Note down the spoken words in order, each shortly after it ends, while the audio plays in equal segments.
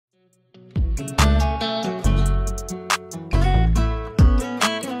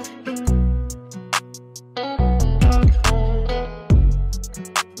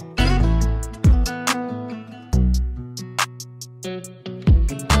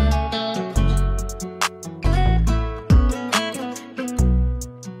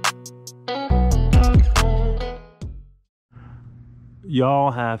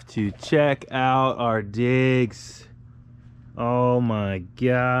Y'all have to check out our digs. Oh my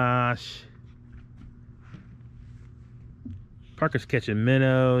gosh. Parker's catching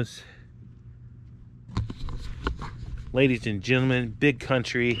minnows. Ladies and gentlemen, big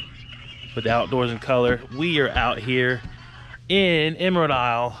country with the outdoors and color. We are out here in Emerald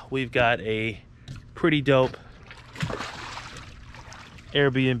Isle. We've got a pretty dope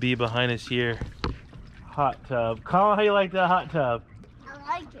Airbnb behind us here. Hot tub. Colin, how you like that hot tub?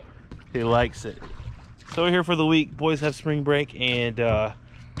 I like it. He likes it. So we're here for the week. Boys have spring break, and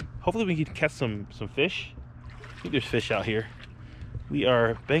hopefully we can catch some fish. I think there's fish out here. We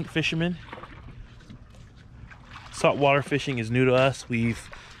are bank fishermen. Saltwater fishing is new to us. We've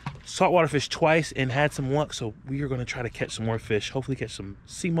saltwater fished twice and had some luck, so we are going to try to catch some more fish. Hopefully catch some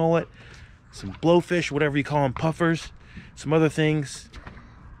sea mullet, some blowfish, whatever you call them, puffers, some other things.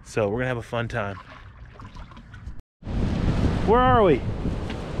 So we're going to have a fun time. Where are we?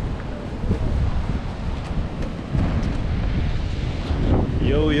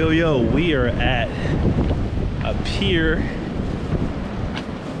 Yo, yo, yo, we are at a pier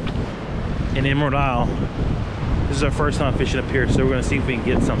in Emerald Isle. This is our first time fishing a pier, so we're gonna see if we can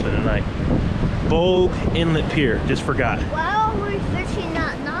get something tonight. Bogue Inlet Pier, just forgot. Why are we fishing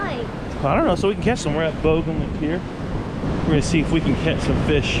at night? I don't know, so we can catch some. We're at Bogue Inlet Pier. We're gonna see if we can catch some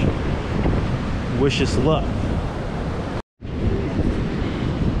fish. Wish us luck.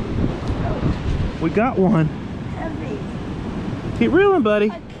 We got one. Heavy. Keep reeling,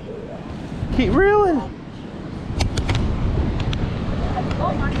 buddy. Keep reeling.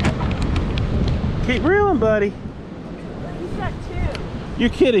 Oh my God. Keep reeling, buddy. He's got two. You're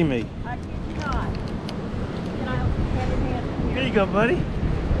kidding me. I kid you not. Can I hand in hand? Here you go, buddy.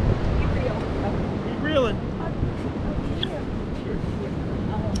 Keep real. Keep reeling.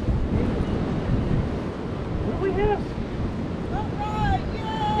 What do we have?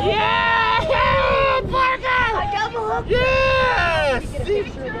 Yeah! Parker! I double hooked. Yes! Get a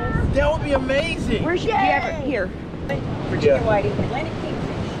picture of this. That would be amazing. Where's your, you have it here? Virginia whiting, Atlantic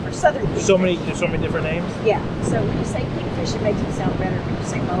kingfish, or southern kingfish. There's so many different names. Yeah, so when you say kingfish, it makes it sound better. When you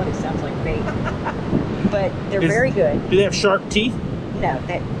say mullet, it sounds like bait. But they're very good. Do they have sharp teeth? No,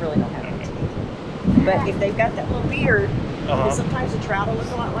 they really don't have any teeth. But if they've got that little beard, because sometimes the trout will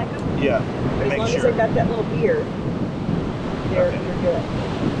look a lot like them. Yeah. But as long as they've got that little beard, they're good.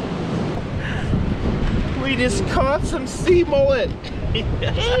 We just caught some sea mullet. He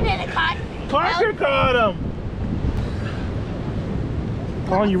didn't caught. Parker caught him.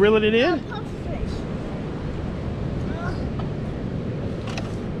 Colin, you reeling it in?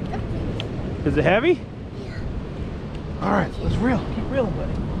 Is it heavy? Yeah. All right, let's reel. Keep reeling,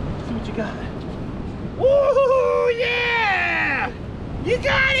 buddy. See what you got. Woo! Yeah! You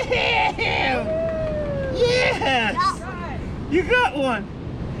got him! Yes! You got one.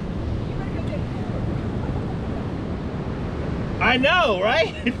 I know,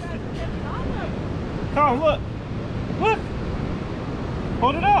 right? Come on, look. Look.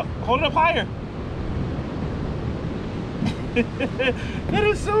 Hold it up. Hold it up higher. That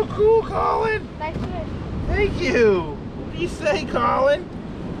is so cool, Colin. Nice fish. Thank you. What do you say, Colin?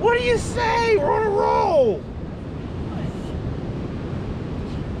 What do you say? We're on a roll.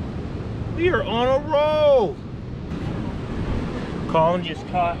 We are on a roll. Colin just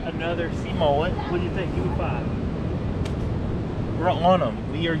caught another sea mullet. What do you think? Give me 5. We're on them.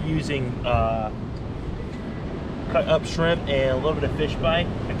 We are using cut up shrimp and a little bit of fish bite.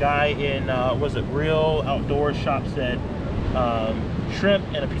 A guy in was it Real Outdoors shop said shrimp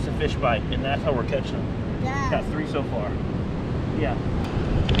and a piece of fish bite, and that's how we're catching them. Yeah. Got 3 so far. Yeah.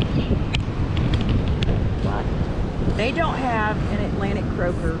 They don't have an Atlantic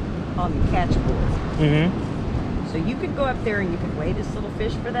croaker on the catch board. Mm-hmm. So you could go up there and you can weigh this little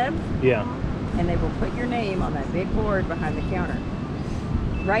fish for them. Yeah. And they will put your name on that big board behind the counter.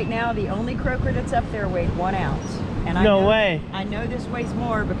 Right now, the only croaker that's up there weighed 1 ounce. And No way. I know this weighs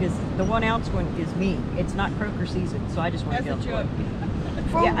more because the 1 ounce one is me. it's not croaker season, so I just want to go for it.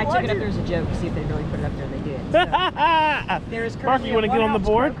 Yeah, I took it up there as a joke to see if they really put it up there. They did. So. There is Parker, currently you want to get on the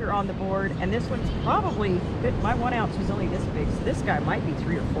board? croaker on the board, and this one's probably good. My 1 ounce was only this big, so this guy might be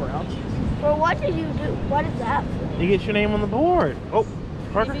 3 or 4 ounces. Well, what did you do? What is that for? You get your name on the board. Oh,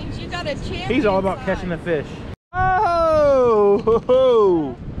 Parker. It means you got a chance. He's all about catching the fish. Oh, ho,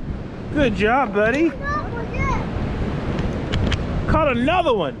 ho. Good job, buddy. Not forget. Caught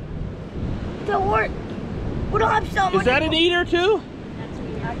another one. Don't worry. We don't have so much. Is that an eater too?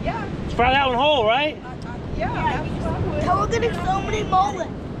 Yeah. It's probably that one whole, right? Yeah, absolutely. Now we're getting so many mullet.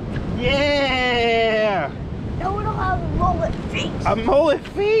 Yeah. Now we don't have a mullet feast. A mullet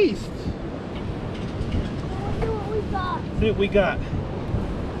feast. Let's see what we got. See what we got.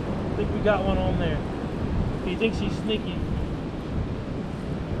 think we got one on there. He thinks he's sneaky.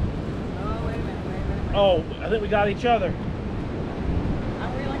 Oh, wait a minute. Oh, I think we got each other.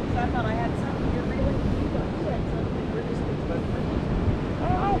 I'm reeling because I thought I had something. You're reeling? You had something. We're just both reeling.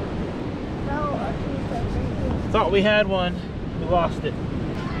 Oh, No, she's right here. thought we had one. We lost it.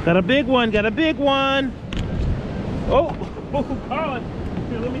 Got a big one. Got a big one. Oh, Colin.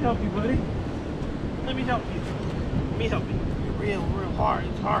 Here, let me help you, buddy. Let me help you. Let me help you. You're real hard.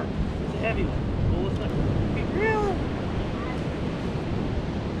 It's hard. It's a heavy one. Well, let's not be real.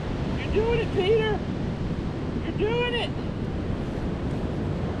 You're doing it, Peter. You're doing it.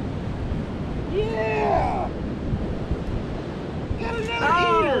 Yeah. Got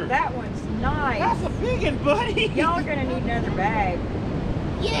another eater. That one's nice. That's a big one, buddy. Y'all are gonna need another bag.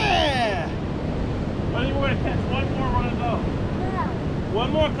 Yeah. I think we're gonna catch one more. We're gonna go.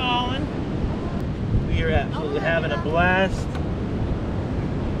 One more, Colin. We are absolutely having a blast.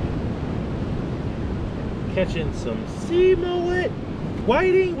 Catching some sea mullet,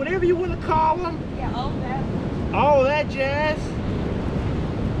 whiting, whatever you want to call them. Yeah, all that. All that jazz.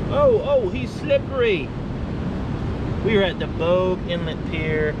 Oh, he's slippery. We are at the Bogue Inlet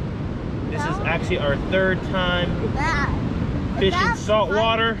Pier. This is actually our third time fishing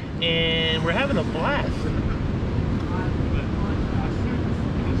saltwater, and we're having a blast.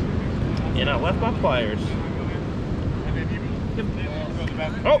 And I left my pliers.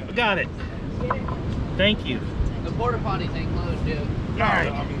 Oh, got it. Thank you. The porta potties ain't closed yet. All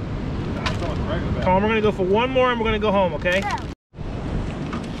right. Tom, we're gonna go for one more and we're gonna go home, okay?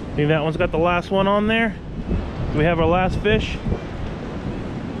 Think that one's got the last one on there? Do we have our last fish?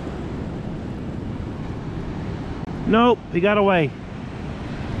 Nope, he got away.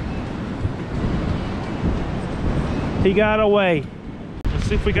 He got away. Let's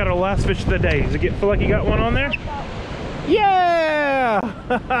see if we got our last fish of the day. Does it feel like you got one on there?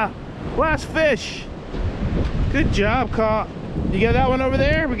 Yeah! Last fish. Good job, Caught. You got that one over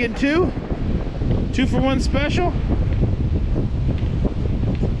there? We're getting two? 2 for 1 special?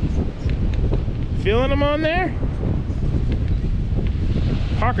 Feeling them on there?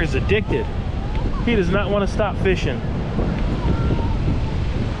 Parker's addicted. He does not want to stop fishing.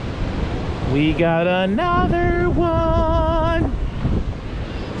 We got another one.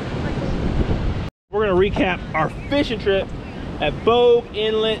 We're gonna recap our fishing trip at Bogue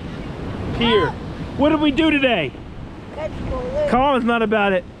Inlet Pier. What did we do today? Catch mullet. Colin's not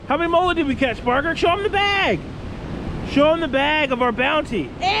about it. How many mullet did we catch, Parker? Show him the bag. Show him the bag of our bounty.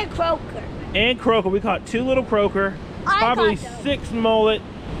 And croaker. And croaker. We caught 2 little croaker, I probably caught those. 6 mullet,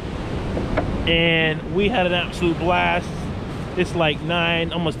 and we had an absolute blast. It's like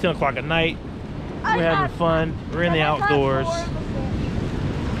 9, almost 10 o'clock at night. We're having fun. We're in the outdoors.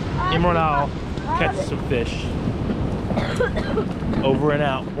 And we're now catching some fish. Over and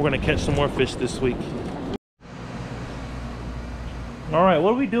out. We're gonna catch some more fish this week. All right,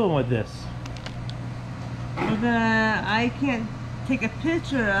 what are we doing with this? I can't take a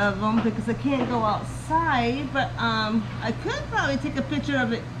picture of them because I can't go outside, but I could probably take a picture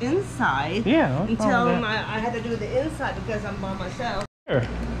of it inside. Yeah, and tell them I had to do the inside because I'm by myself. Sure.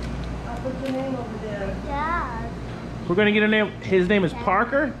 I'll put your name over there. Dad. We're gonna get a name. His name is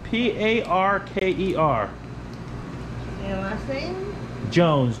Parker, P-A-R-K-E-R. And last name?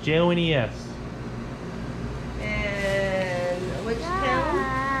 Jones, J-O-N-E-S. And which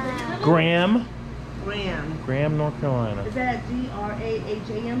town? Graham. Graham. Graham, North Carolina. Is that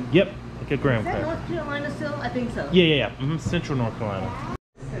G-R-A-H-A-M? Yep, like a Graham Is that cracker. North Carolina still? I think so. Yeah. Central North Carolina.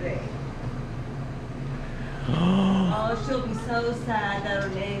 Today. Oh, she'll be so sad that her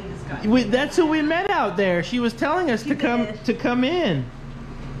name just got. That's who we met out there. She was telling us She did. to come in.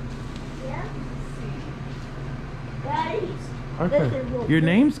 Yeah. Daddy. Parker, your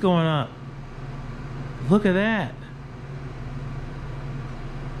name's going up. Look at that.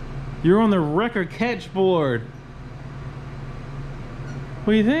 You're on the record catch board.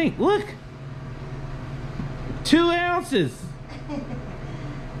 What do you think? Look. 2 ounces.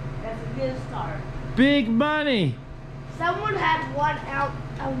 That's a good start. Big money. Someone had 1 ounce.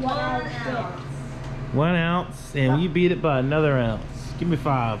 1 ounce. 1 ounce, and you beat it by another ounce. Give me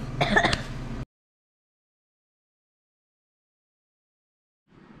 5.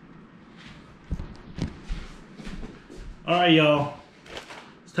 All right, y'all.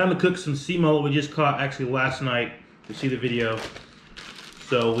 It's time to cook some sea mullet we just caught actually last night. You see the video.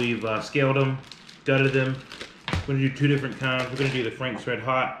 So we've scaled them, gutted them. We're gonna do 2 different kinds. We're gonna do the Frank's Red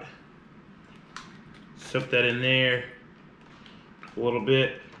Hot. Soak that in there a little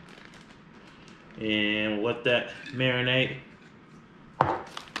bit, and we'll let that marinate. We're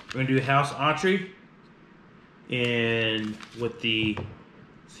gonna do house entree, and with the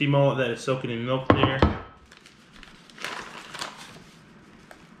sea mullet that is soaking in milk there.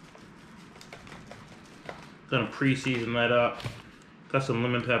 Gonna pre-season that up. Got some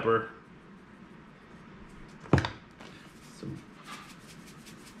lemon pepper. Some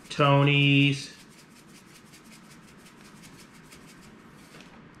Tony's.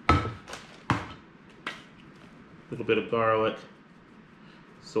 A little bit of garlic.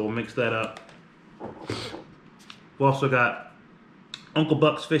 So we'll mix that up. We've also got Uncle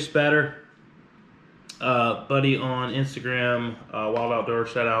Buck's fish batter. Buddy on Instagram, Wild Outdoors,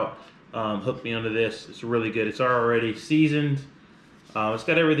 shout out, hooked me onto this. It's really good. It's already seasoned. It's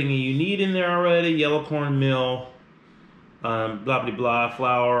got everything you need in there already. Yellow corn meal, blah blah blah,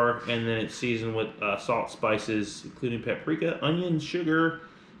 flour, and then it's seasoned with salt, spices, including paprika, onion, sugar.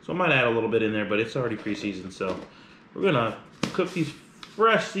 So I might add a little bit in there, but it's already pre-seasoned. So we're gonna cook these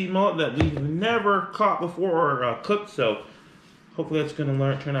fresh sea mullet that we've never caught before or cooked. So hopefully that's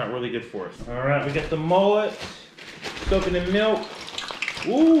gonna turn out really good for us. All right, we got the mullet soaking in milk.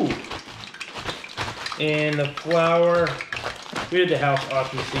 Ooh, and the flour. We did the House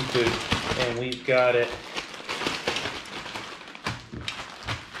Awesome Seafood, and we've got it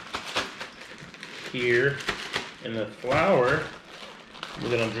here. And the flour,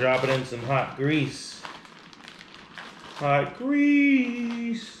 we're gonna drop it in some hot grease. Hot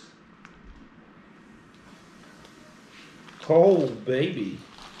grease. Cold, baby.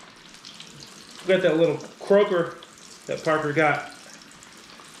 We got that little croaker that Parker got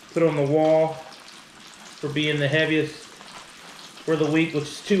put on the wall for being the heaviest for the week, which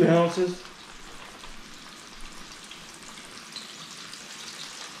is 2 ounces.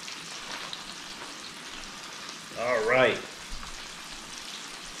 All right.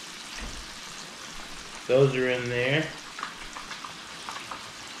 Those are in there.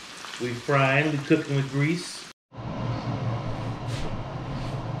 We frying, we cooking with grease.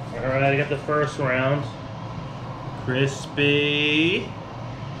 All right, I got the first round. Crispy.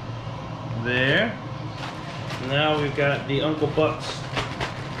 There. Now we've got the Uncle Buck's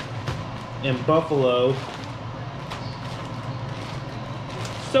and buffalo.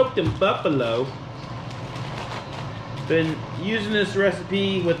 Soaked in buffalo. Been using this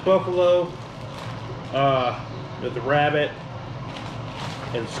recipe with buffalo, with the rabbit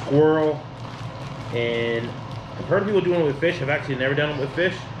and squirrel, and I've heard people doing it with fish. I've actually never done it with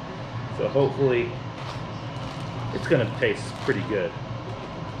fish, so hopefully it's gonna taste pretty good.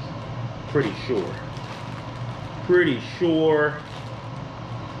 Pretty sure. Pretty sure.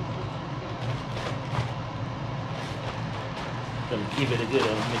 Gonna give it a good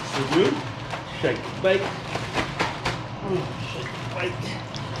old mix-a-roo. Shake and bake. Ooh, shake and bake.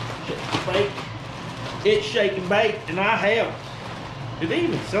 Shake and bake. It's shake and bake, and I have. Do they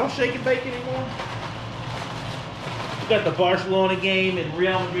even sell shake and bake anymore? We got the Barcelona game and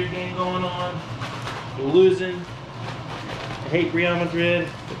Real Madrid game going on. We're losing. I hate Real Madrid,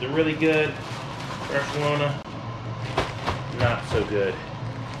 but they're really good. Barcelona, not so good.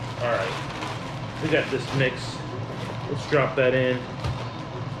 All right, we got this mix. Let's drop that in.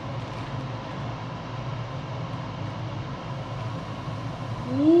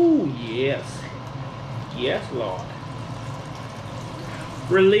 Ooh, yes. Yes, Lord.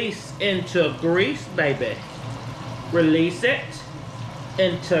 Release into grease, baby. Release it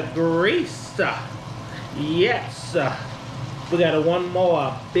into grease. Yes. We got one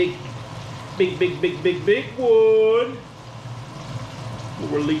more big one. We'll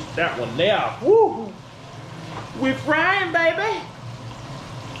release that one now. Woo! We're frying, baby.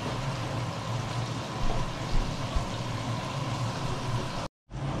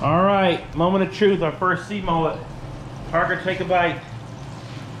 All right, moment of truth. Our first sea mullet. Parker, take a bite.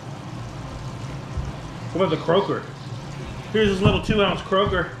 What about the croaker? Here's this little 2-ounce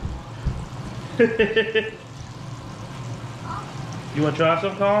croaker. You want to try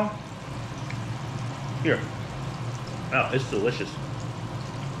some, Colin? Here. Oh, it's delicious.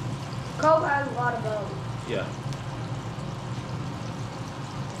 Cole has a lot of those. Yeah.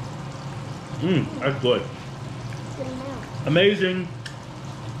 Mmm, that's good. Amazing.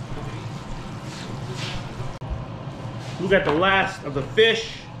 We got the last of the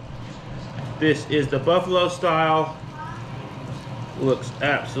fish. This is the buffalo style. Looks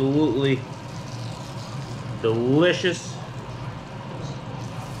absolutely delicious.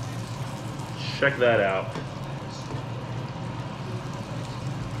 Check that out.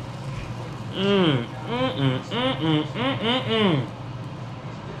 I'm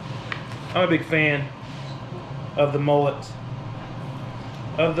a big fan of the mullet.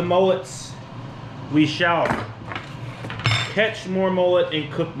 Of the mullets, we shall catch more mullet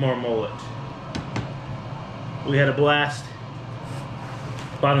and cook more mullet. We had a blast.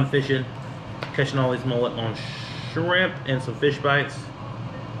 bottom fishing, catching all these mullet on shrimp and some fish bites.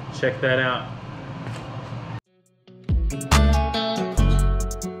 Check that out.